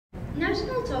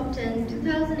National Top 10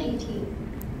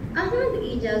 2018. Ahmed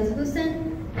Ijaz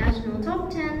Hussain, National Top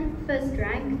 10, first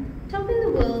rank, top in the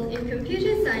world in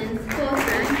computer science, fourth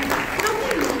rank,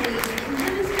 top in Maldives in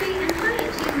chemistry and high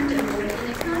achievement award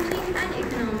in accounting and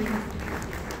economics.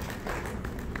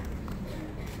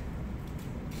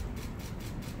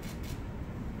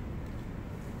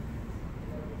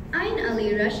 Ain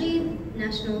Ali Rashid,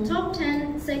 National Top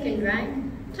 10, second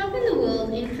rank, top in the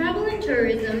world in travel and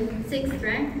tourism, sixth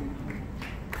rank.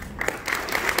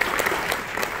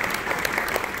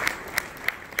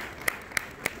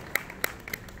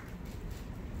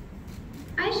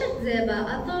 Aishat Zeba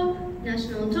Atof,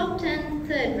 National Top 10,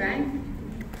 third rank.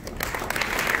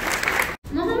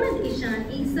 Mohammed Ishan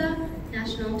Isa,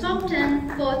 National Top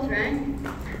 10, fourth rank.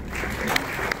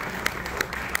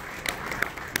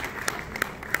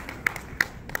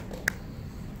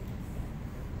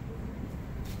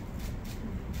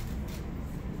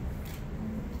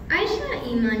 Aisha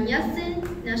Iman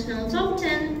Yassin, National Top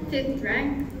 10, fifth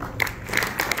rank.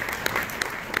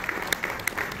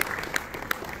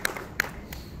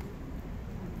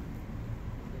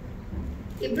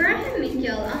 Ibrahim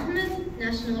Mikyal Ahmed,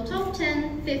 National Top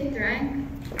 10, fifth rank.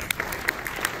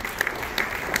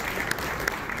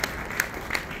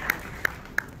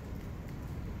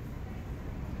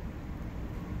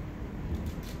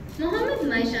 Mohammed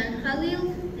Maishan Khalil,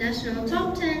 National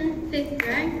Top 10, fifth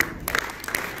rank.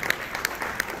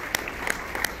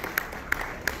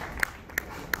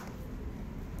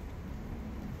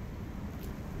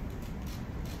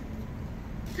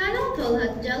 Tanal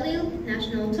Tolhat Jalil,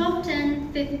 National Top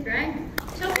 10, fifth rank,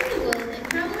 top in the world in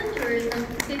travel and tourism,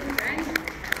 fifth rank.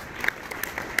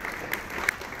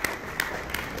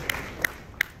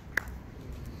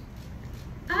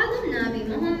 Adam Nabi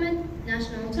Mohammed,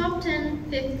 National Top 10,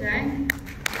 fifth rank.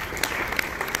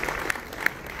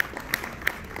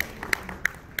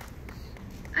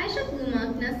 Aisha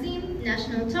Lumak Nasim,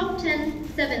 National Top 10,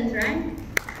 seventh rank.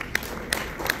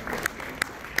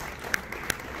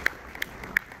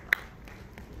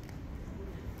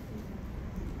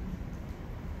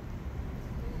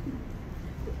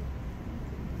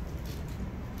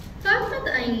 Fatmat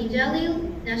Aini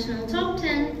Jalil, National Top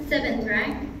 10, seventh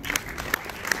rank.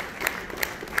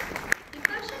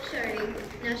 Ikasha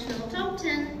Sharif, National Top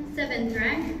 10, seventh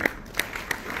rank.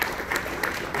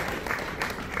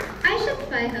 Aisha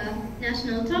Faiha,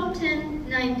 National Top 10,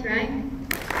 ninth rank.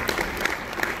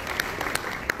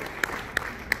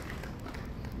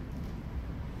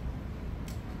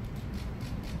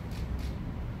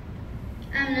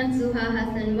 Amnat Zuha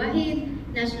Hassan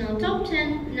Wahid, National Top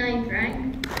 10, ninth rank.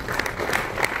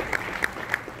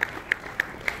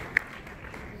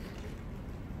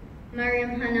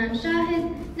 Mariam Hanan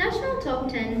Shahid, National Top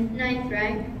 10, ninth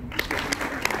rank.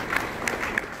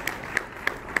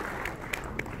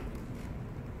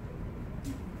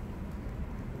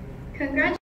 Congratulations.